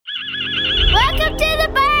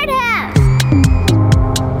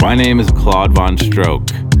My name is Claude Von Stroke.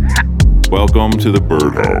 Welcome to the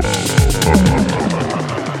Birdhouse.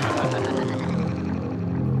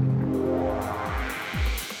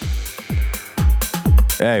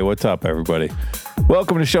 Hey, what's up, everybody?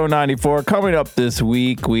 Welcome to Show 94. Coming up this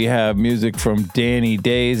week, we have music from Danny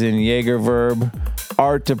Days and Jaeger Verb,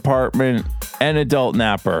 Art Department, and Adult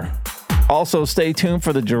Napper. Also, stay tuned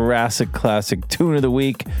for the Jurassic Classic Tune of the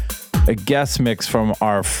Week, a guest mix from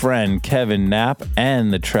our friend Kevin Knapp,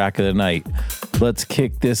 and the track of the night. Let's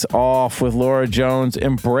kick this off with Laura Jones'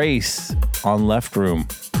 Embrace on Left Room.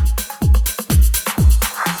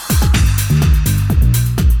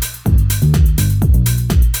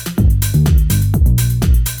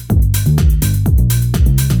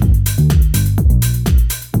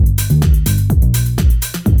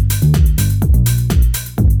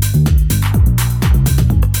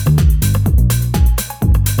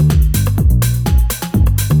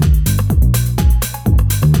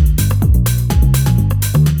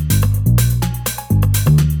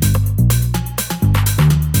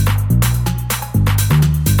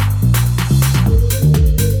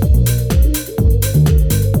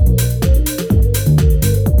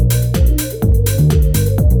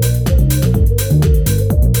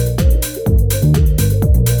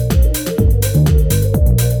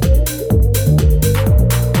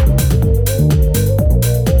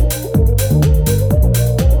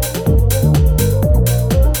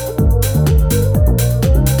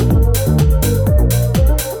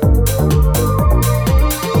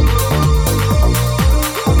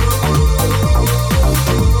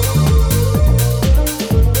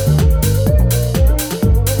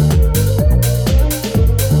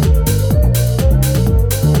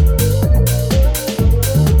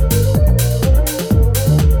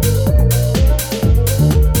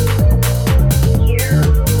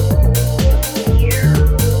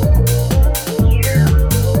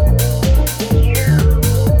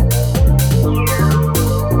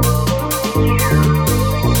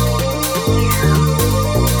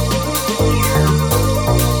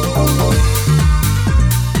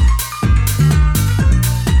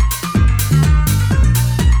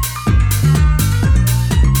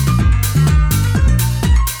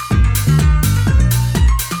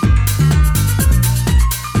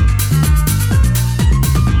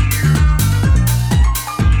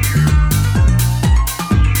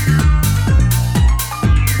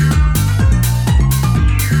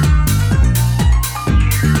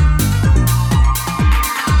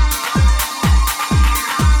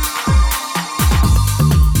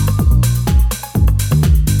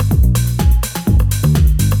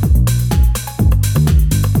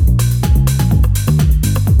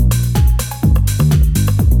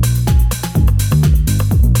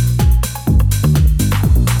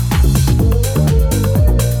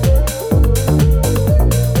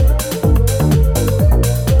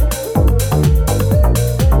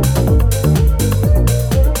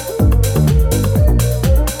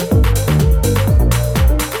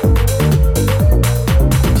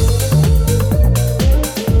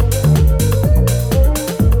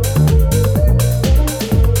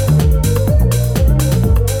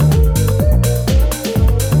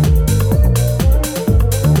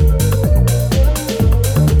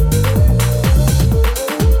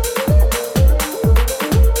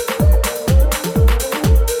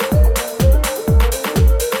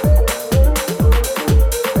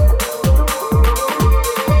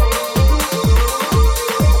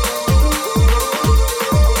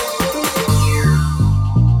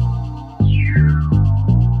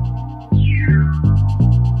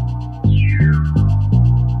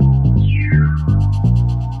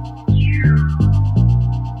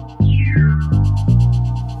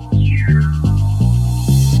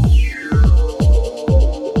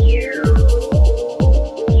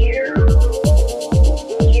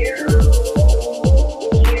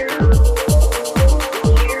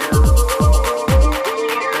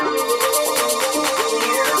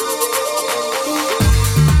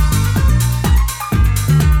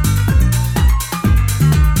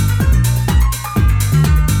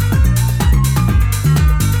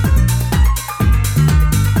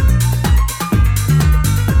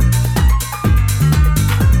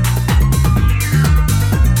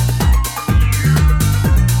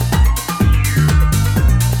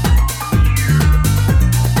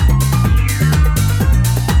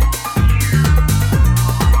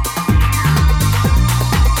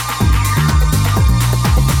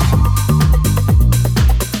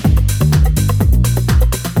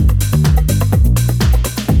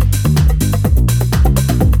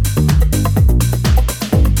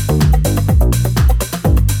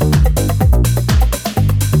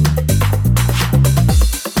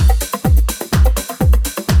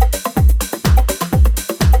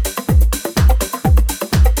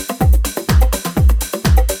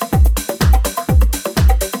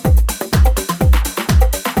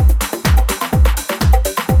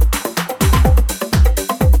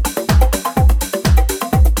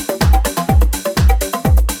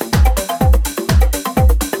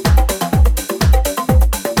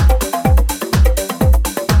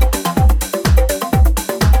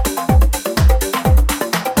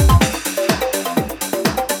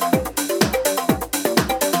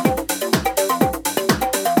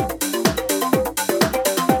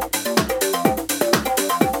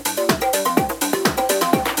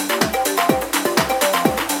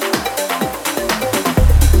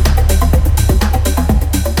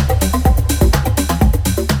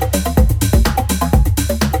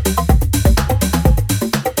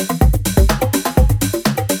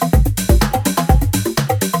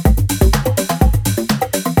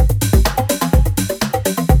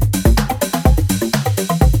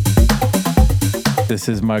 This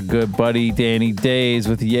is my good buddy Danny Days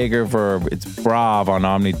with Jaeger Verb. It's Brav on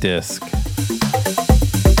Omnidisc.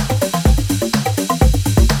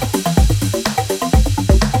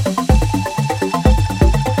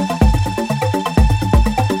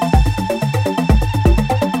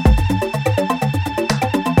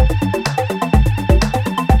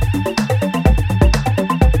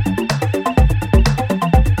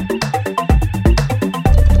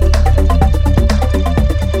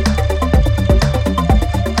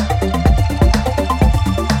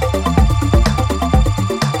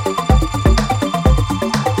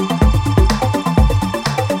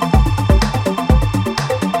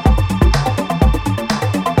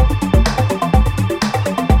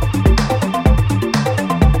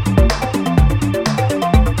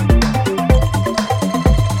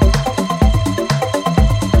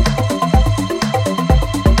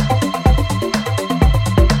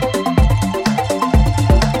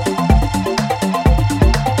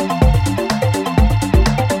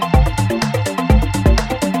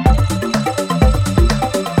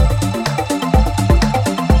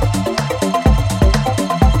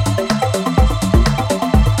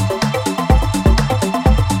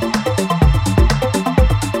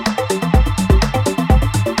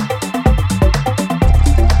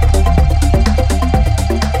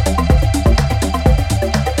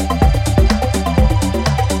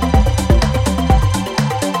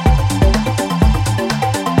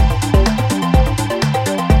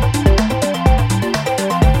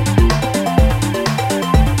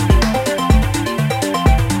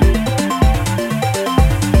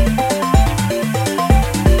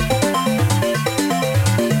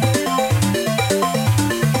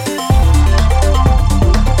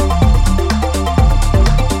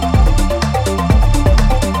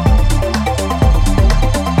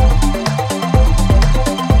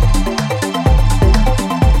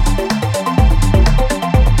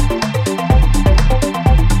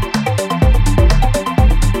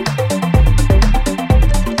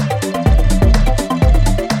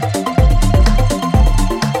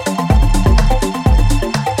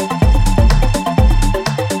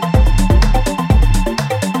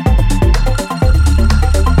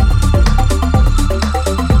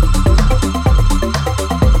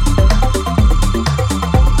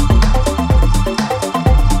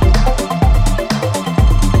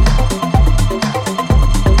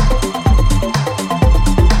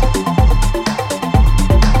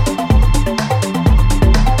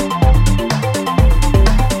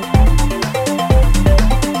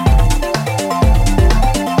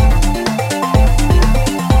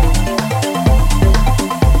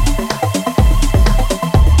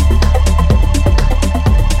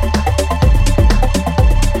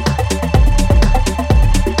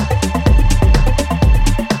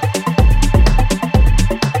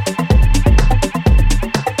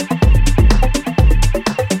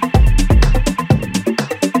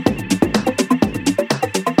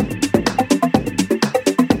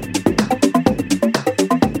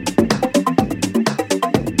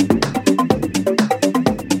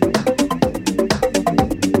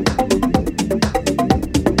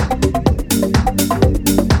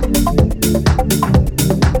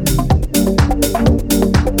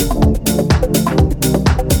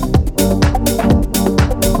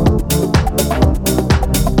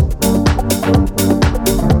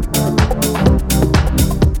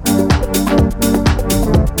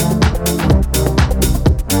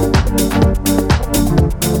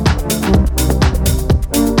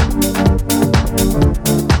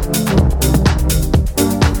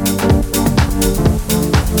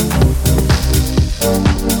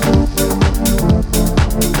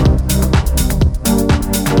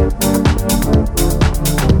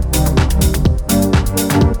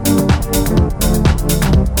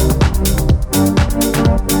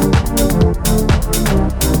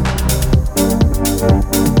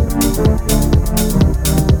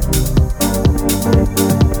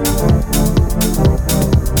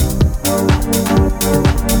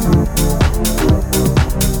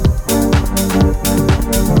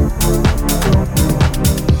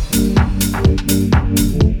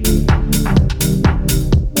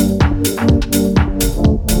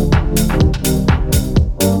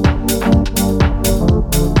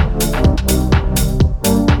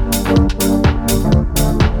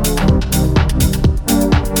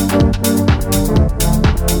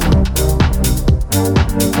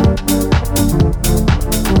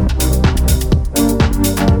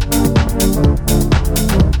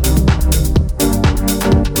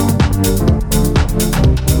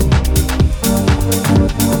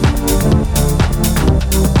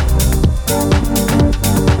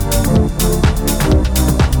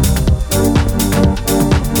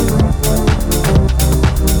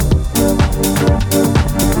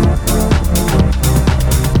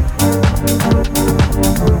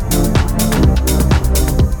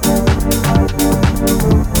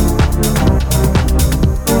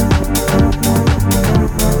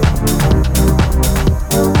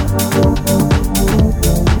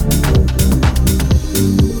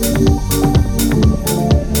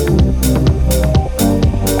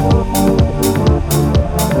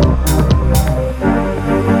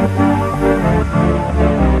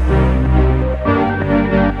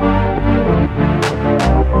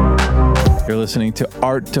 listening to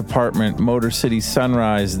Art Department, Motor City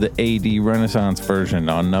Sunrise, the AD Renaissance version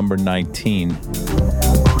on number 19.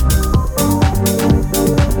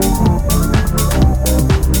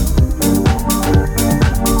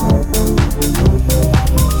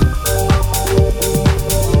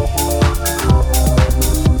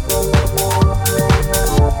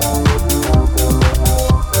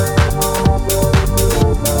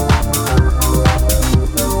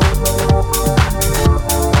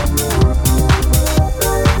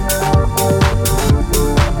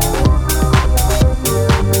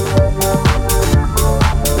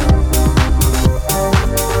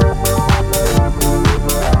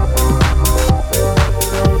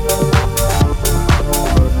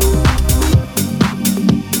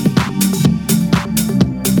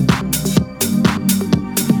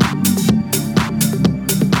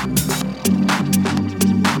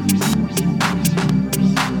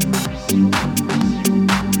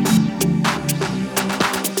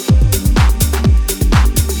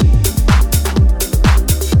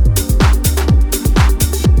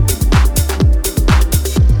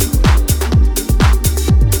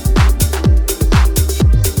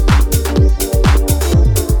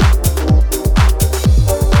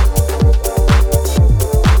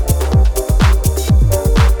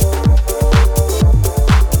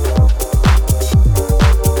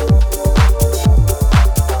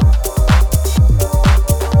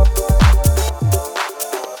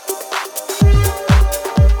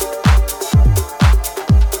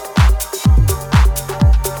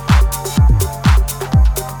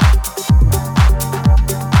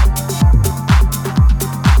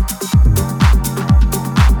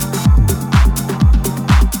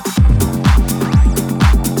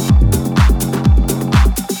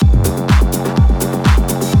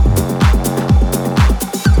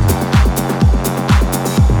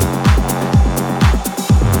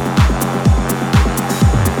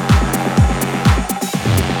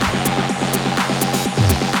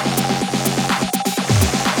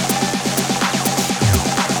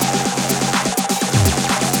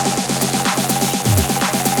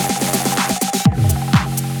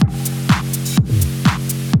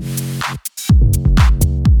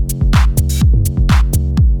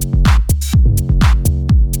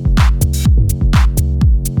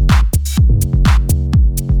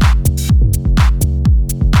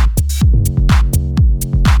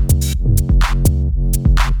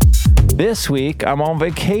 This week, I'm on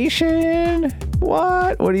vacation.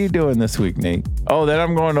 What? What are you doing this week, Nate? Oh, then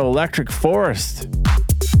I'm going to Electric Forest.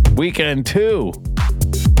 Weekend 2.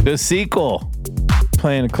 The sequel.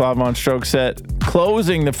 Playing a Claude VonStroke set.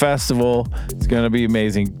 Closing the festival. It's going to be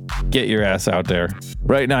amazing. Get your ass out there.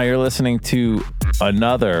 Right now, you're listening to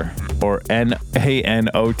Another, or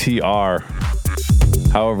N-A-N-O-T-R.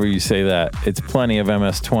 However you say that. It's plenty of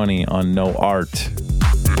MS-20 on No Art.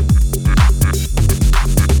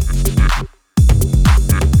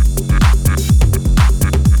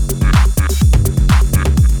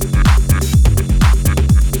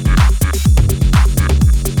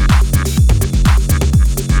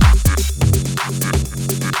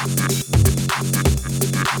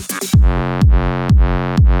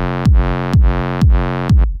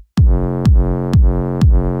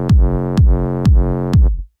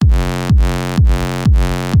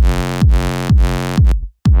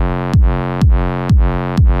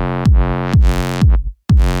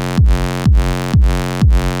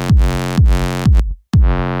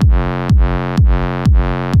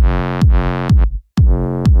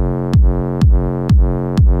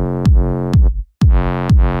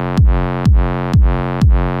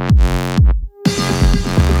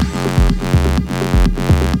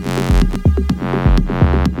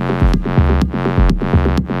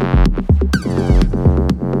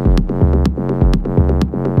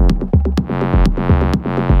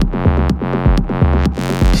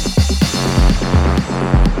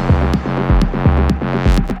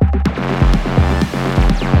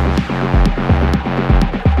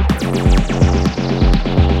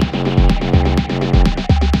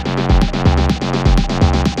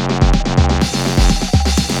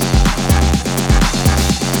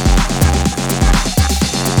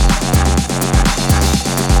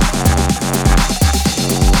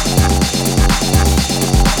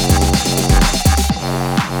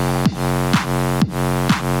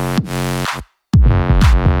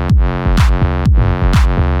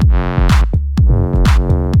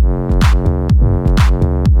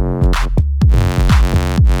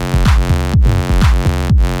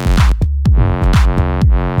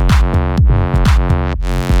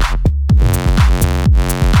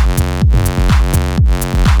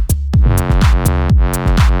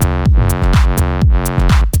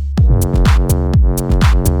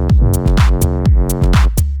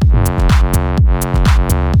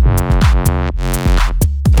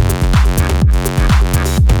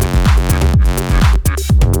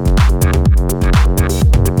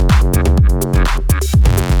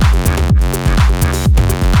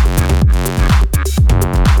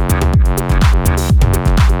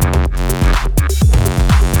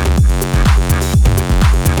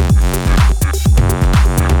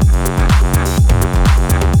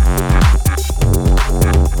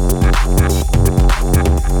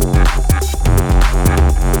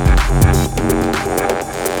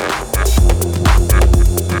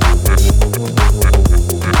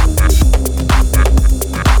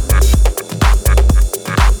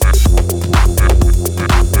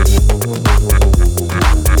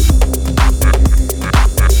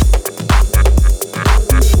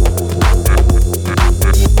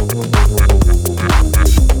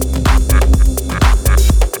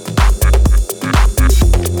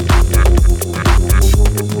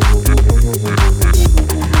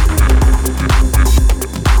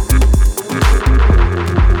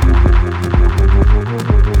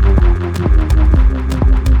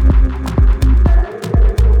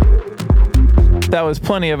 That was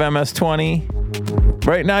plenty of MS-20.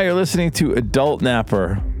 Right now you're listening to Adult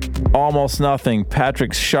Napper, Almost Nothing,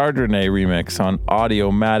 Patrick Chardonnay remix on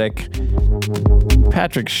Audiomatic.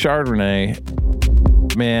 Patrick Chardonnay,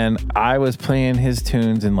 man, I was playing his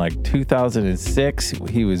tunes in like 2006.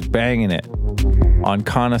 He was banging it on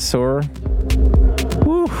Connoisseur.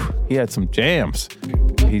 Woo, he had some jams.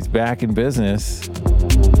 He's back in business.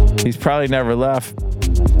 He's probably never left.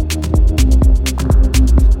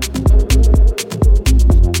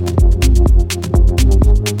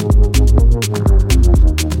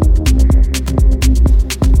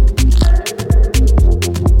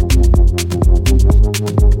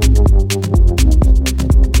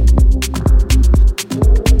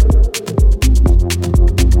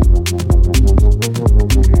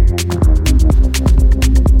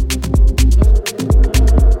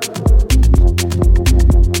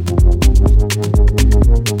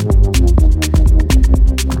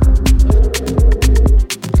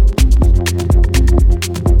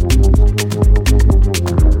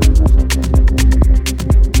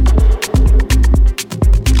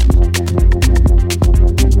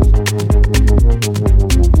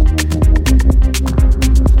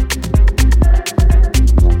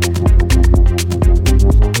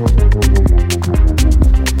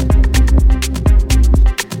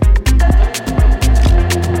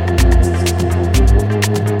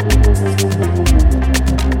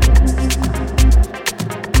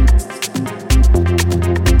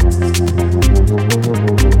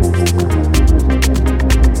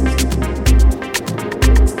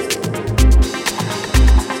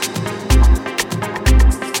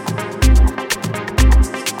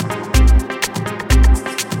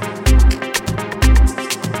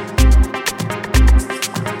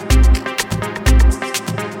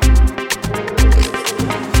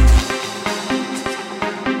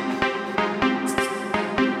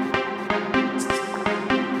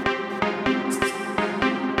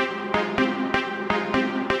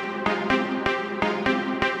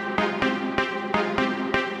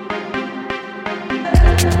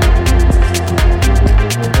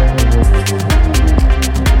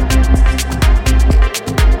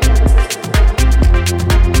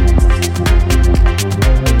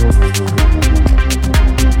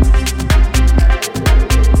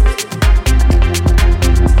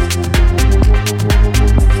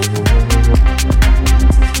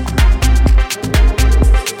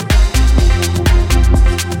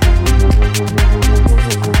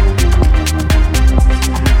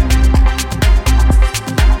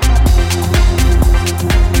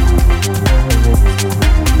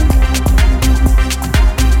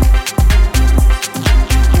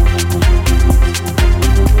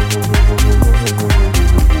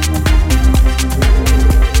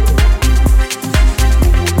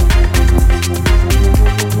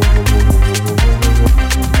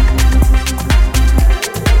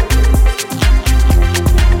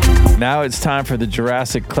 Now it's time for the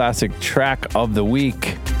Jurassic Classic track of the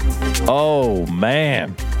week. Oh,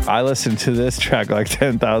 man. I listened to this track like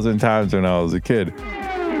 10,000 times when I was a kid.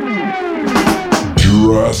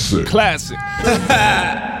 Jurassic Classic.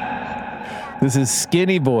 This is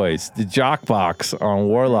Skinny Boys, the Jock Box on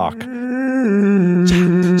Warlock.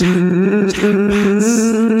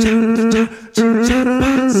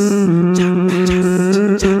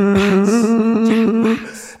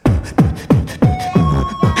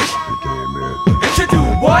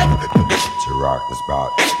 Rock the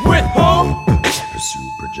spot With who?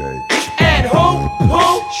 Super J And who?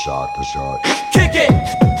 Shot the shot. Kick it.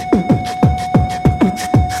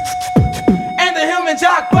 And the human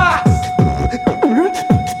jock box.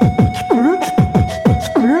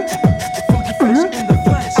 Funky fresh in the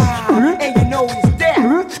flesh. And you know he's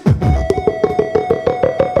there.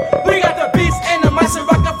 We got the beats and the mice and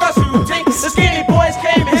rock the fresh routine. The Skinny Boys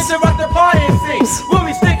came here to rock the party and sing. We'll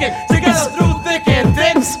be sticking together through thick and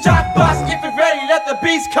thin. Jock box, if you're ready, let the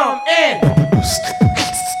beats come in.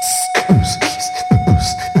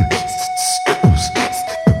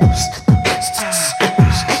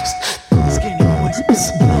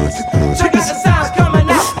 Check out the sounds coming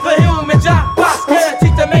out. The human jock box,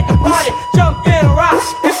 guaranteed to make a party. Jump in and rock.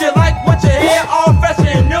 If you like what you hear, all fresh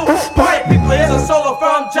and new. Party people, here's a solo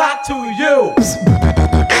from Jock to you.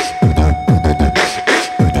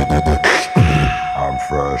 I'm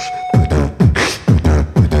fresh.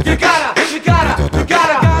 You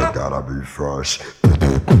gotta be fresh.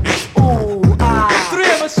 Ooh, three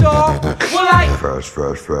of us, y'all. We're like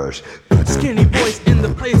Fresh. Skinny Boys in the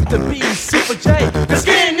place to be. Super J, the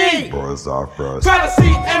Skinny Boys are fresh. Grab a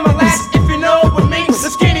seat and relax if you know what means. The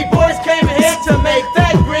Skinny Boys came here to make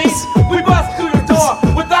that grease. We bust through the door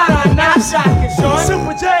without a knock, Jock and Sean.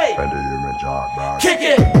 Super J And the human job, bro.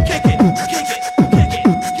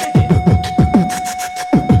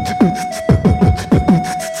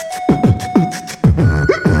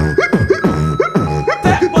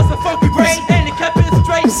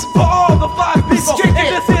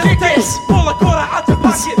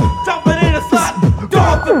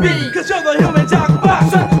 beat, cause you're the human jukebox.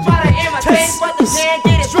 Some try to imitate, but they can't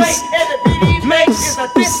get it straight. And the beat he makes is a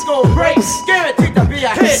disco break, guaranteed to be a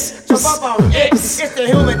hit. Jump up on it, it's the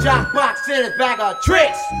human jukebox in his bag of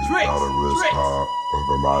tricks. Not a wrist pop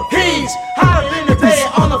over my He's hotter than the day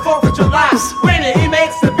on the 4th of July. When he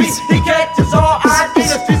makes the beat, he catches all eyes in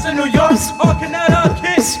the streets of New York or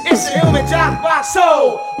Connecticut. It's the human jukebox,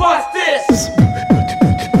 so what's this?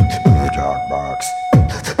 Jukebox.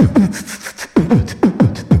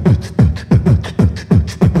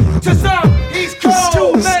 To some, he's cold.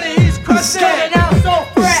 Too many, he's crushing. Coming out so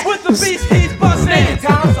fresh. With the beats, he's busting. Many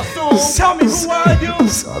times assumed. Tell me, who are you?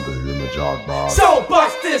 Not the human jukebox. So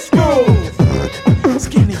bust this groove.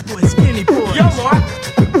 Skinny boy. Yo, Mark.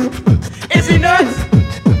 Is he nuts?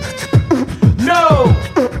 No.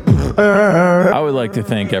 I would like to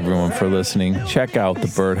thank everyone for listening. Check out the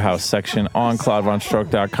Birdhouse section on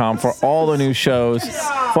ClaudeVonStroke.com for all the new shows.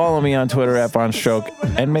 Follow me on Twitter at VonStroke,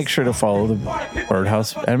 and make sure to follow the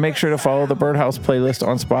Birdhouse playlist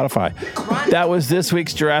on Spotify. That was this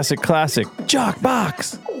week's Jurassic Classic,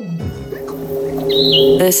 Jockbox.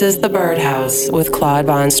 This is the Birdhouse with Claude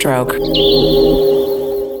VonStroke.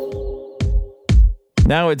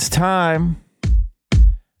 Now it's time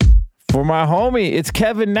for my homie. It's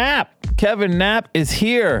Kevin Knapp. Kevin Knapp is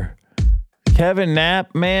here. Kevin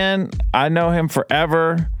Knapp, man, I know him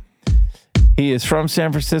forever. He is from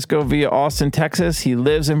San Francisco via Austin, Texas. He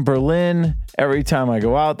lives in Berlin. Every time I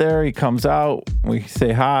go out there, he comes out. We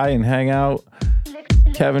say hi and hang out.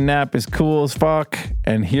 Kevin Knapp is cool as fuck.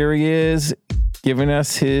 And here he is giving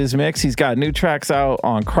us his mix. He's got new tracks out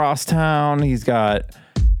on Crosstown. He's got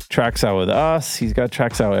tracks out with us. He's got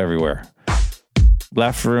tracks out everywhere.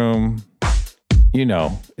 Left Room. You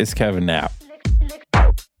know, it's Kevin Knapp.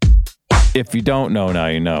 If you don't know, now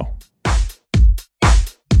you know.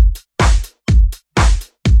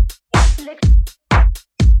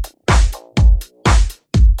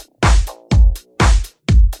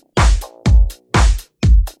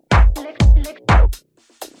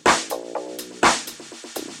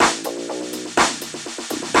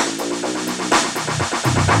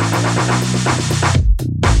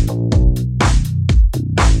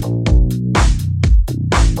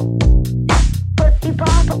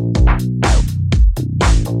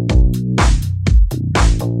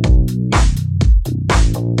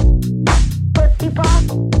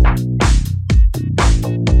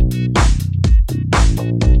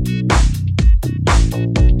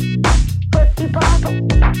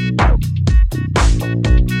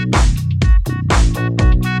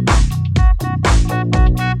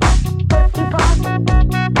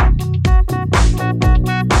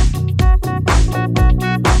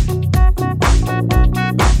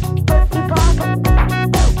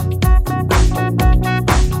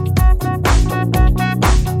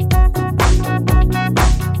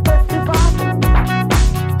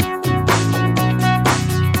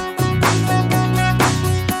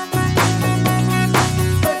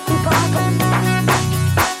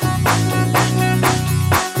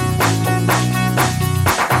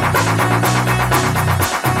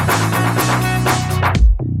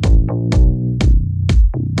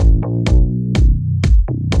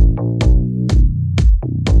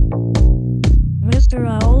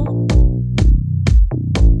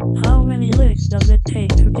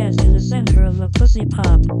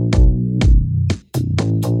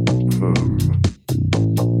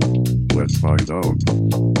 Let's find out.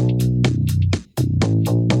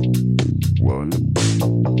 1.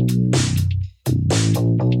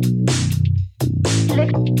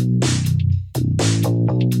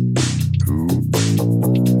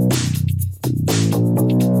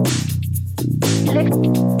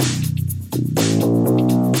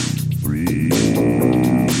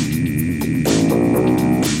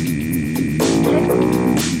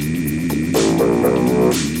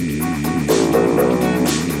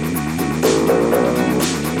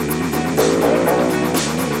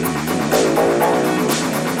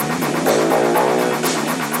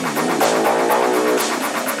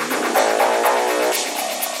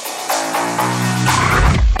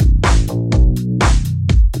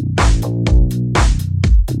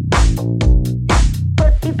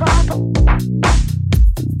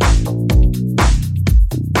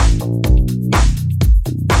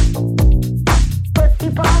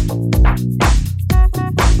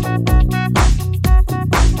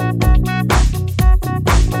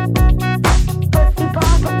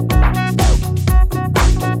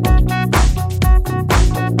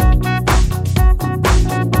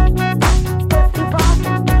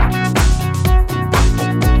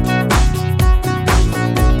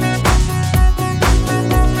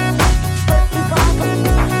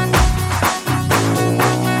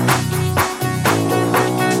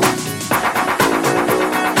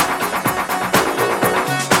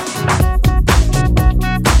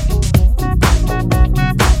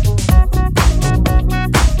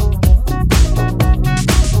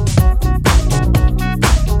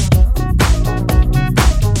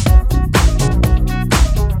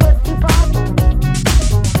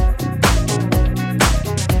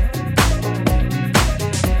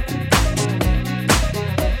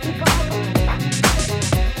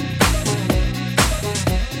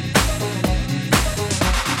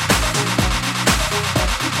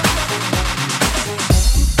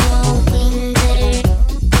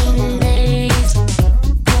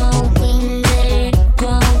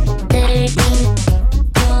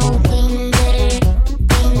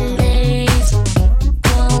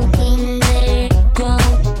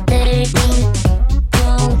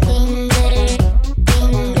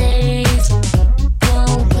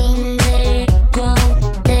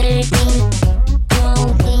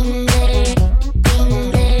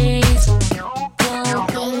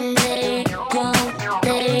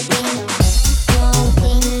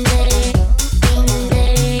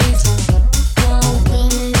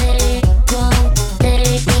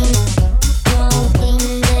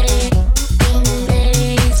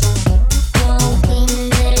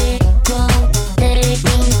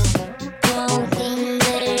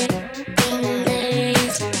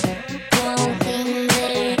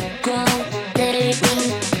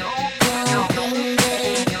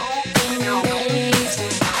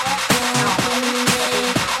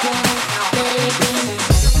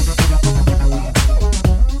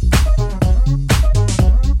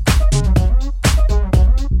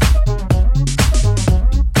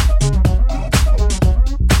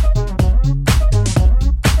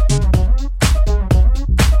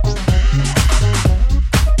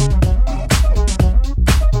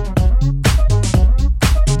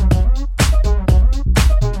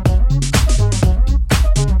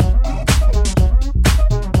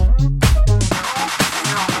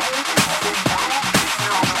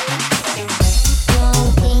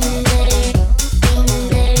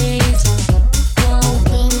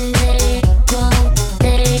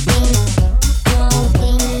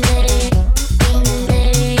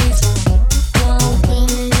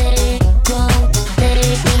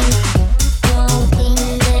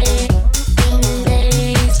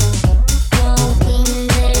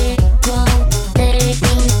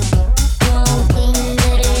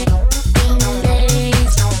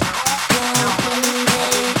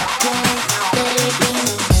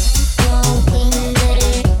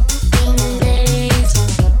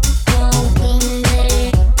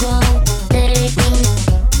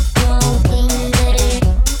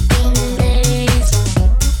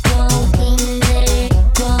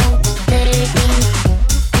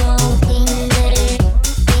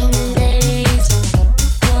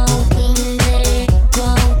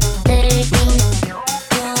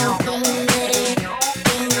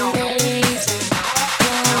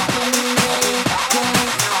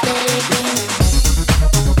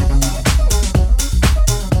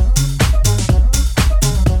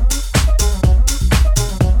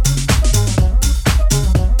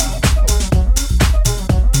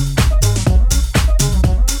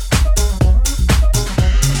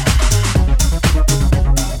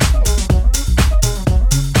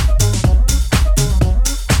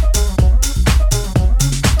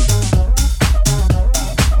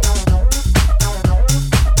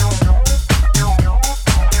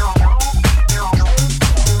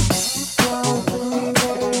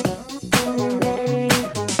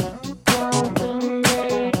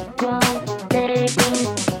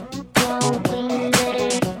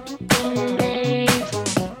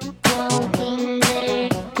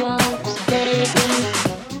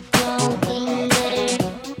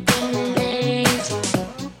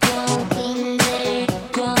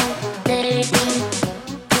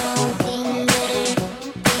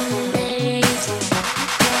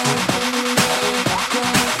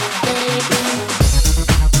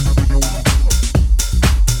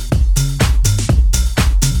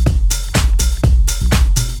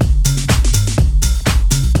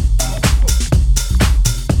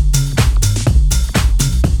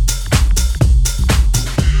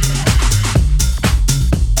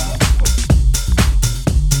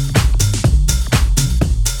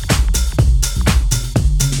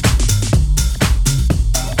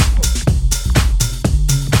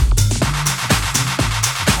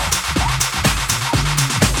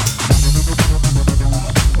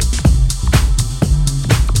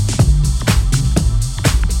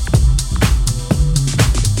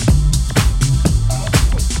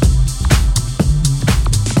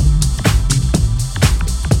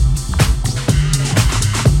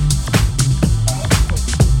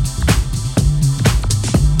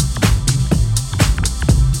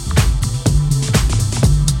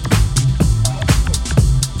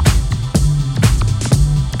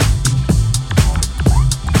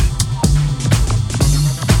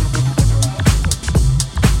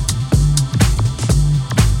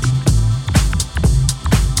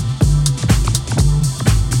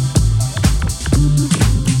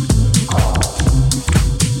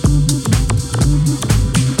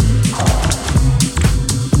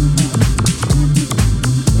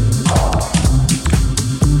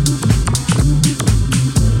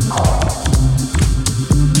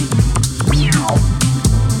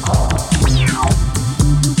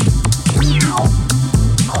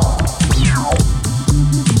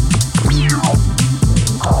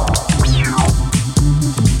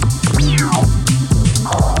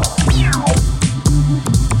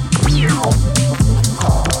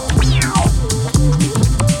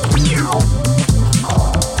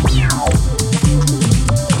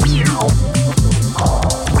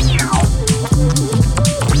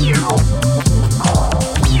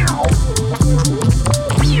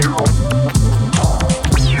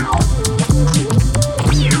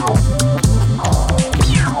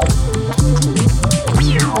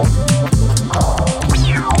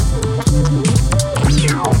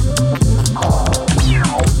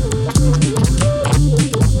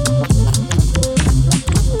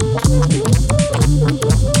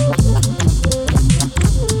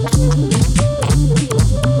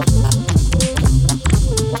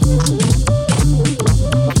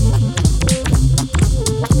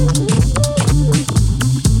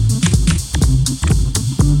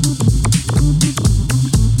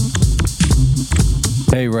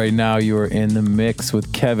 Right now, you are in the mix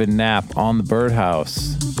with Kevin Knapp on the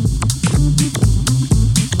Birdhouse.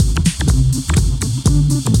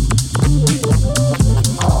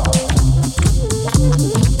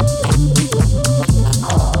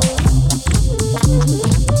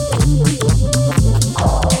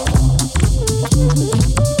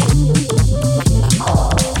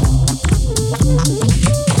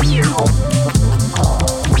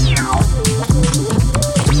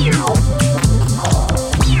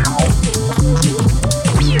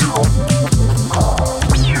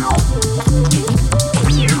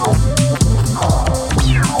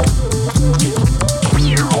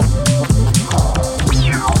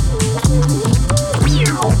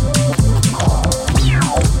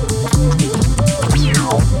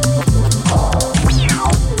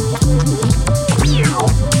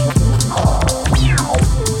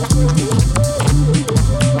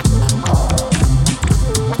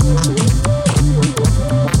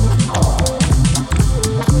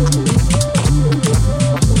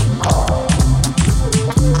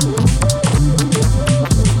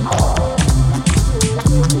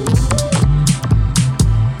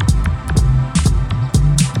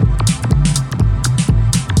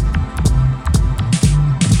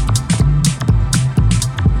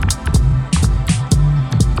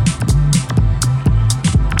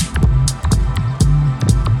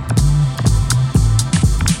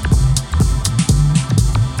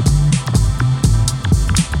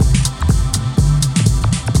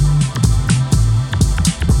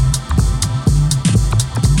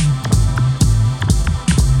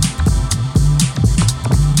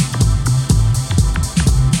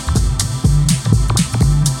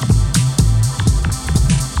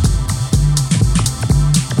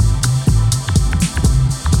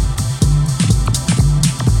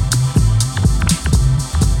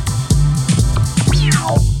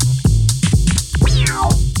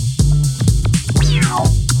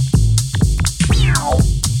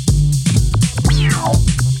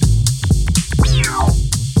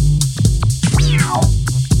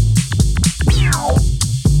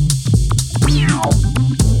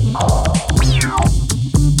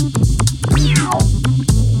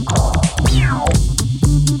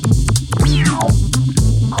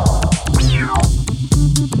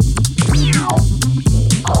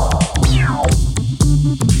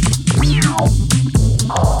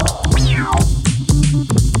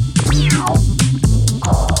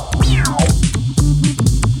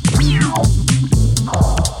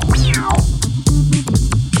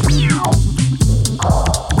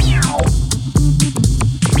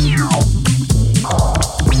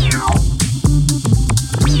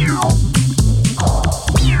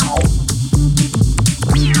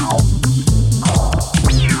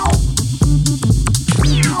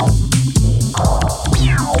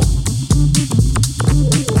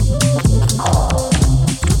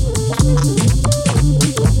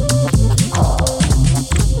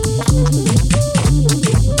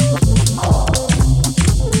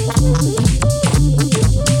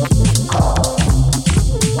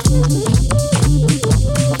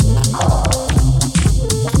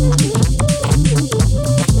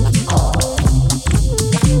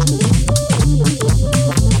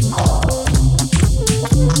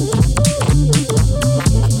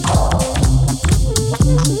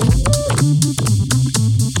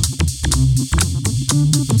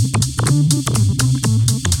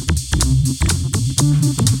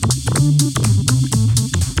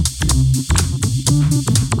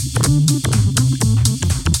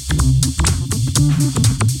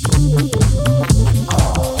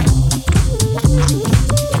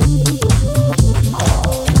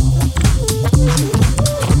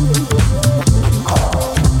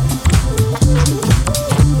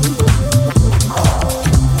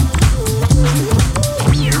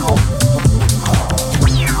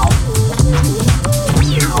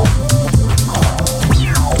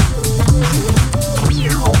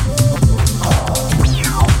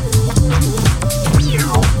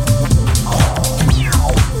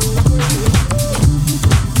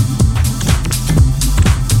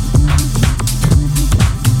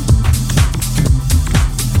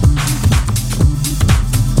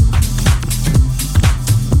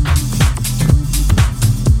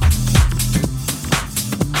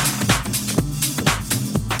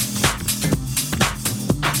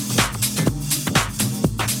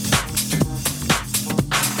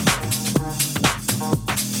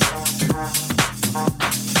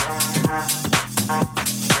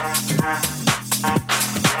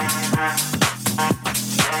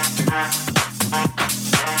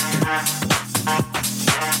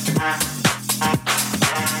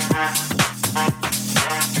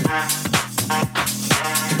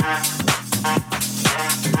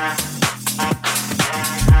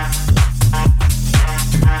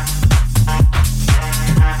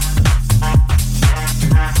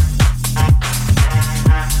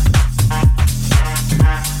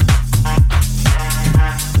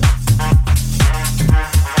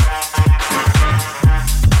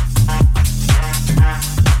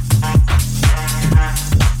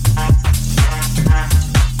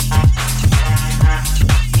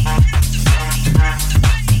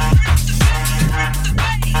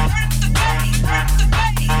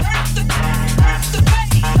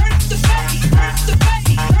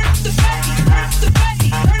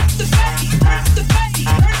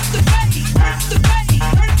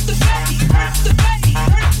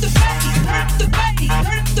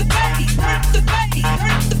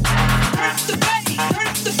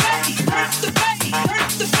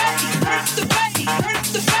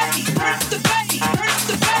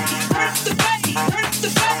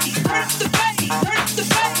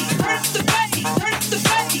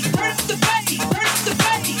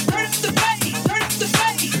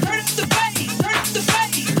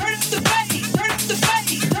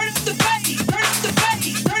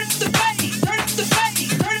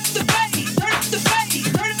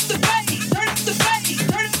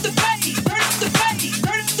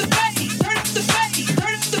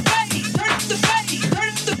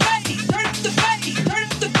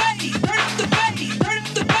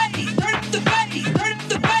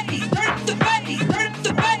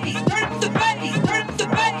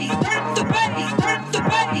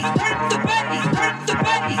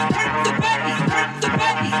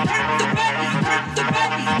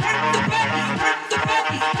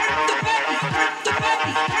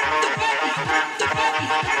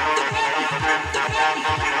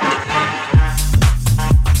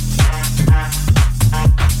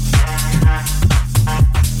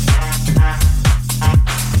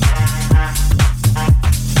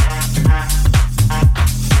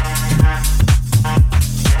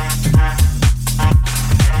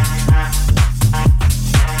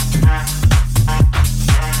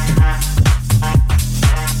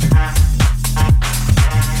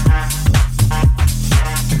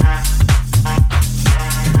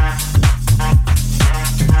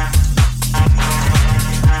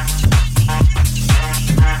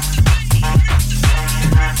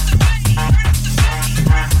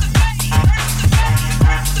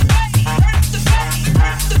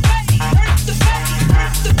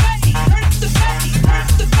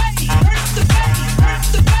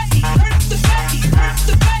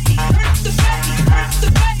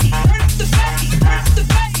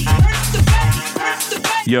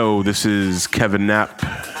 Yo, this is Kevin Knapp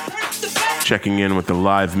checking in with the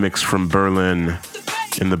live mix from Berlin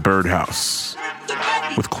in the Birdhouse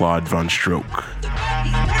with Claude Von Stroke.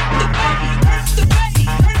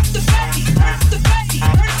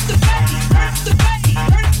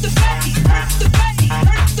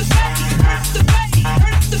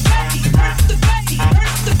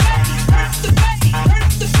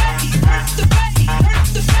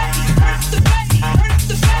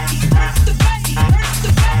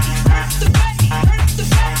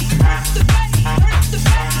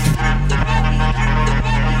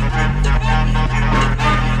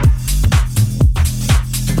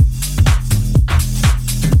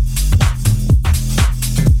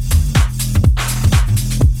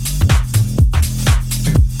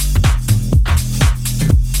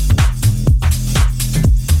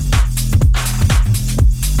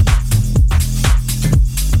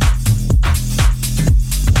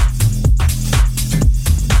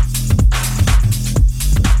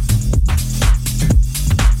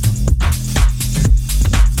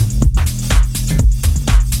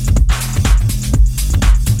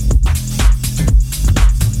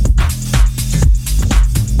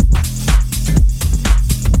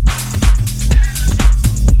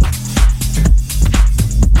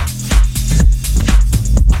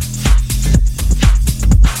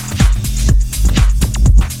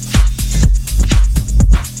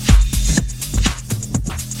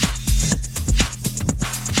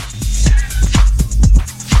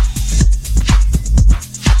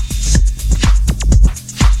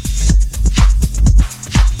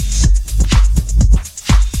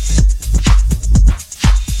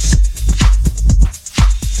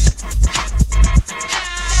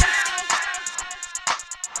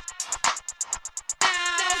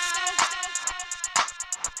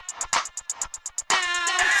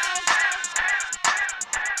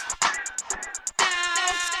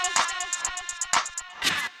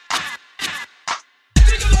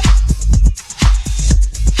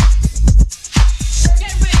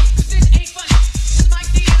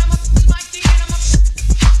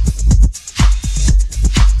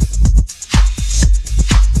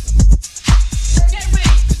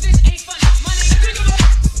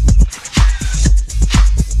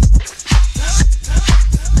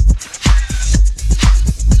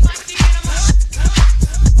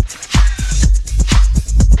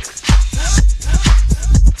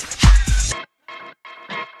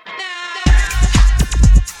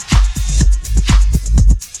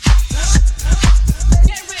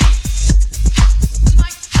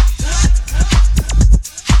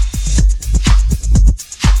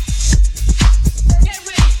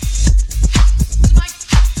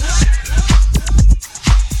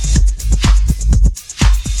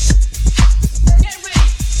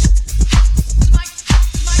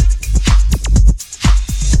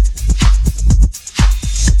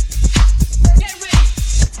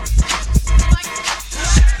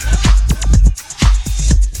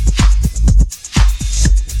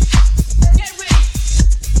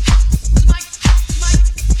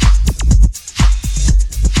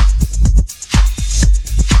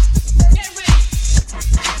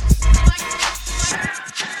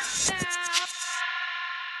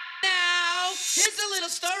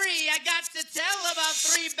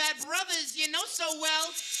 three bad brothers you know so well.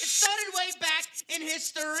 It started way back in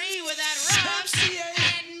history with that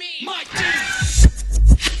Rob and me. Mike D.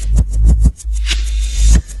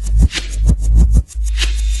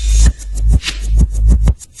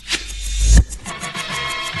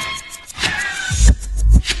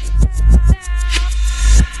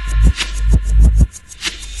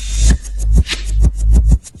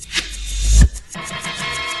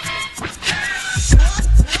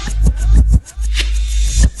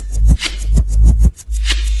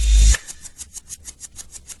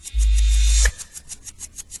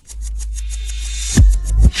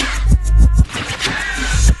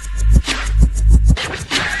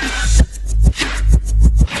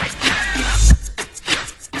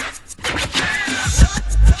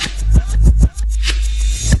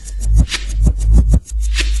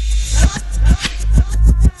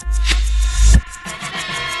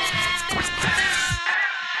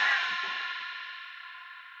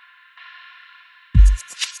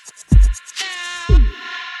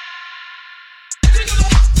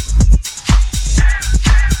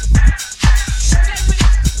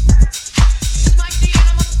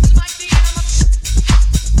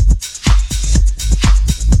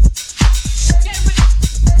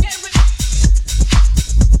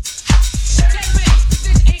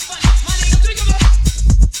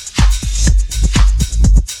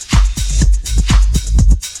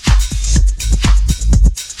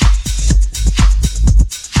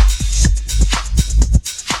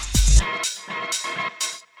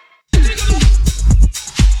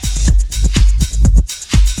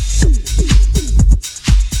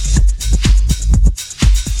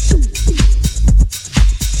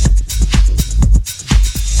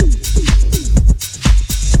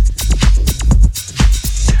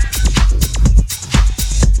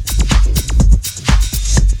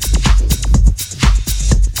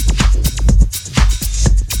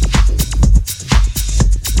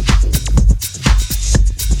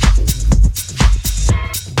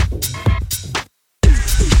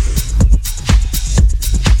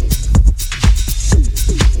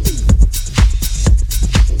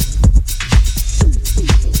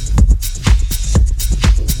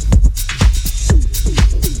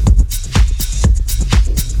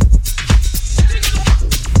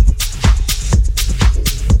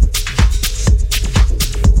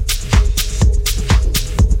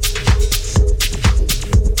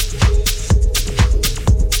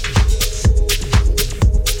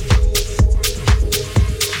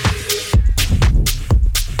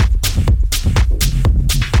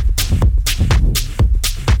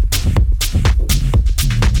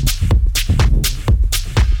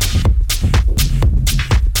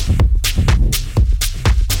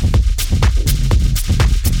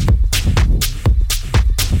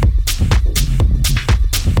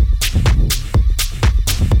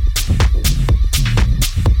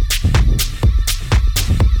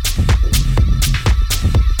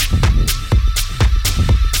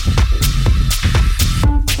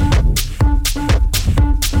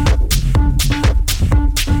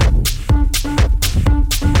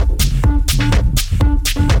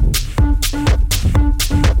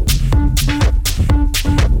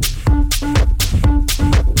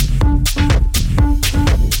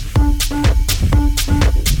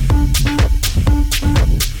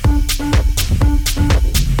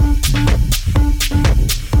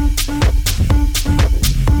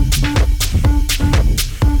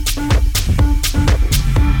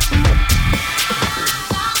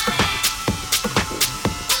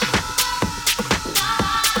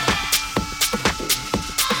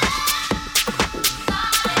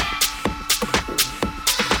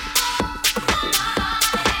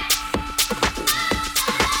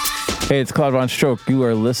 Hey, it's Claude Von Stroke. You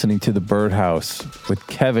are listening to The Birdhouse with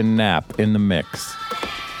Kevin Knapp in the mix.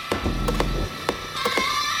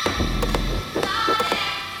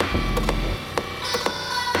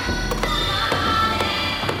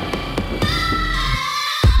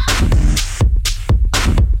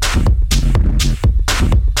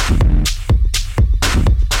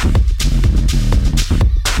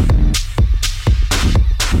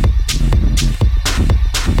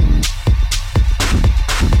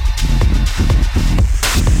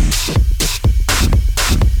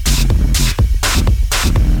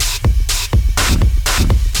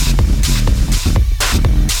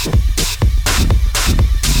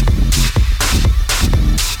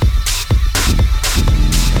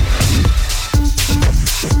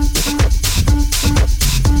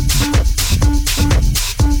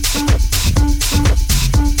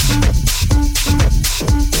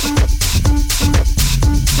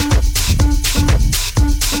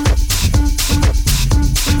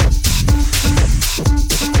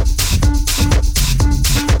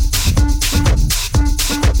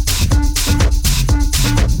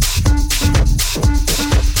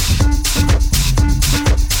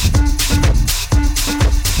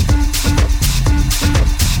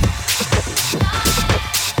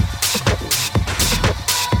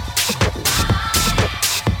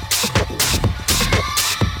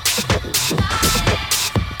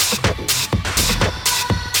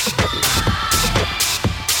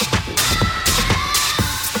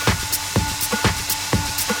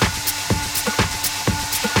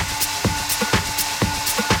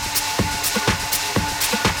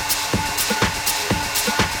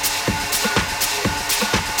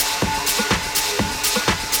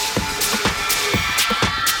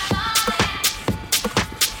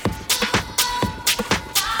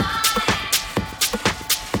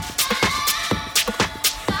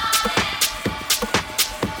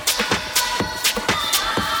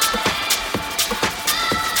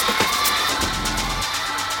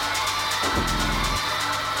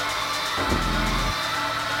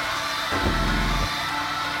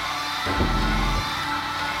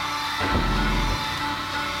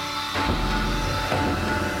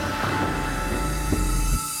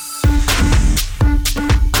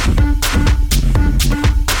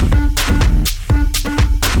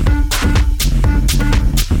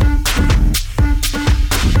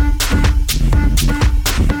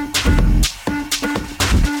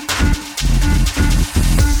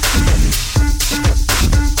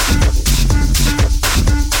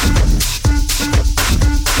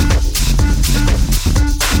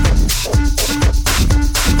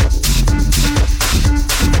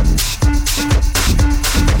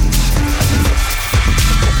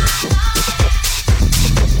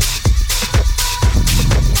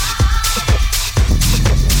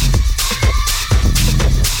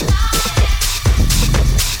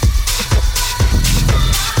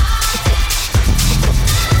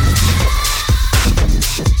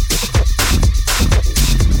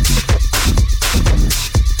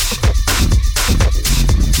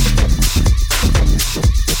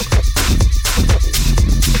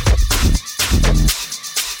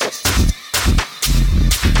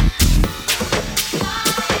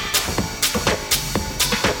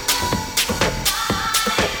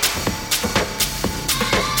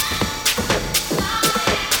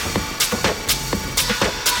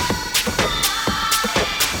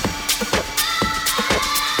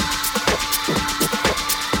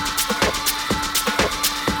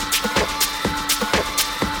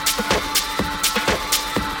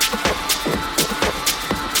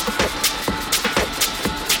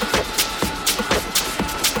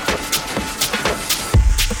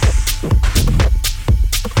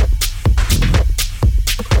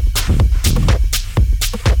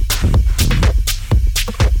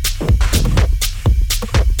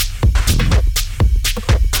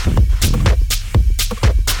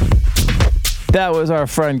 That was our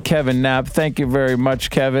friend Kevin Knapp. Thank you very much,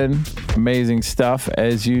 Kevin. Amazing stuff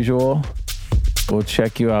as usual. We'll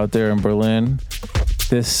check you out there in Berlin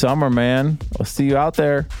this summer, man. We'll see you out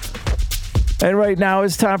there. And right now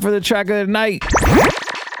it's time for the track of the night.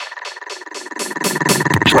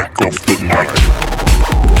 Track of the night.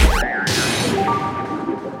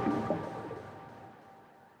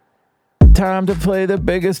 Time to play the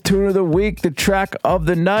biggest tune of the week. The track of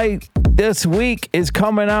the night this week is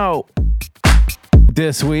coming out.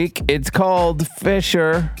 This week, it's called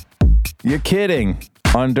Fisher. You're kidding.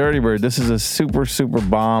 On Dirty Bird. This is a super, super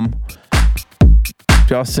bomb.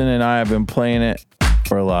 Justin and I have been playing it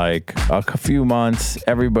for like a few months.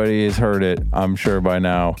 Everybody has heard it, I'm sure by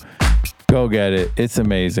now. Go get it. It's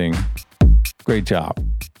amazing. Great job.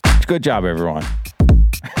 Good job, everyone.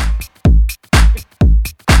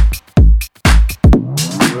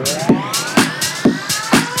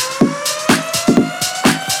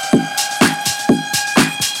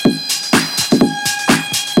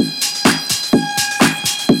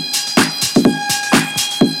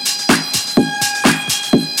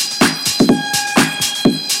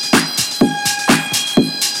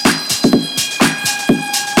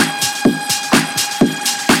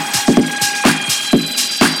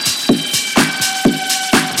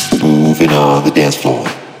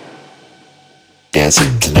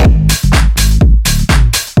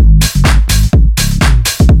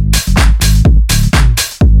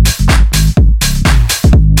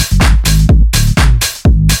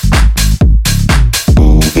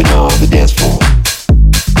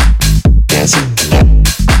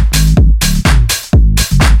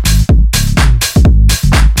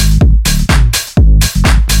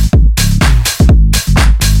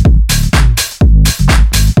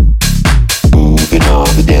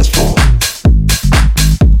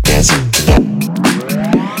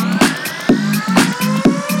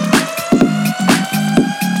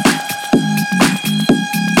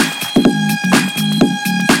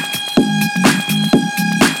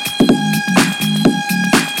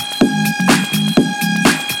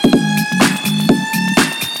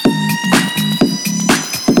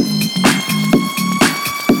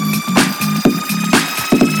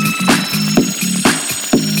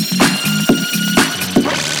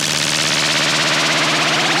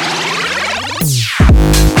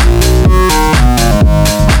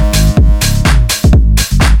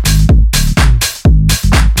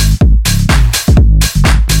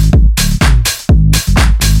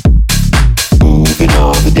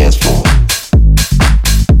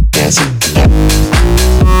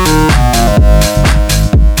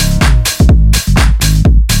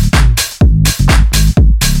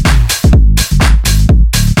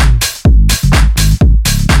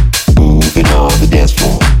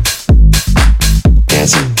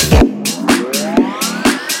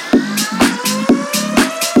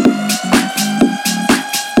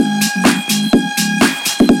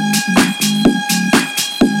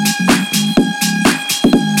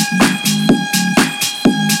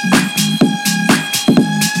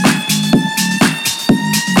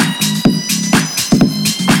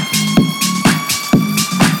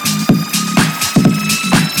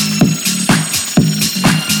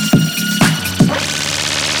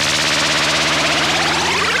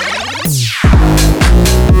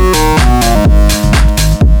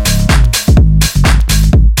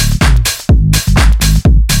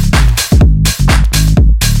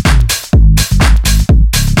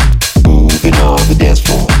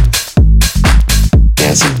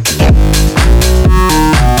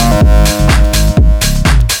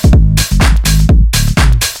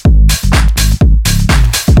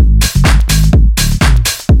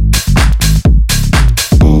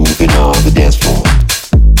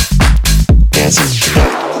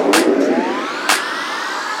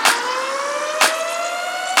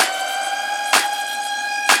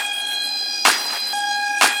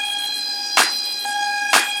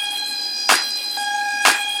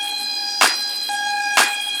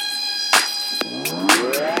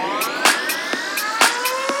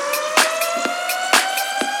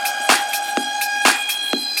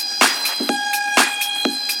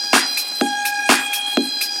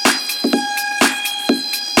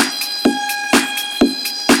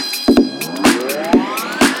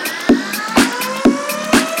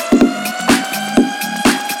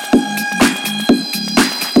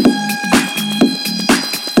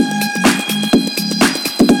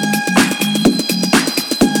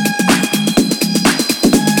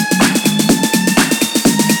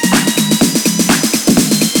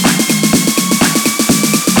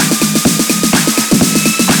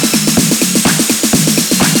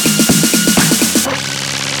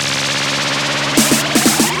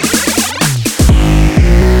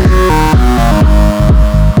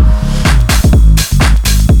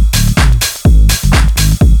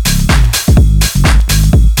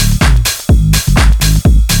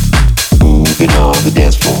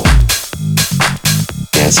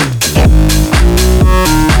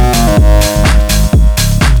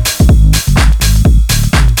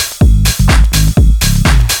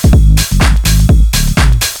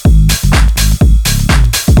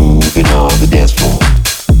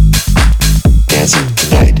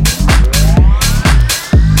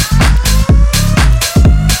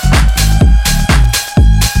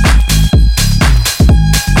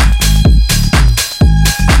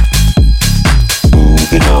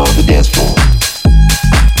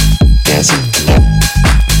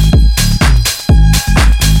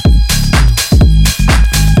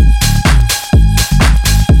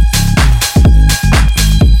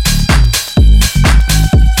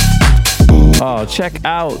 Check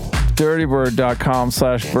out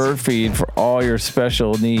dirtybird.com/birdfeed for all your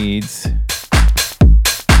special needs.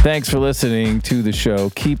 Thanks for listening to the show.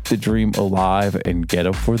 Keep the dream alive and get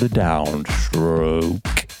up for the downstroke.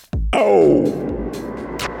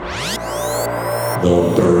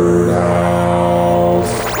 The Birdhouse.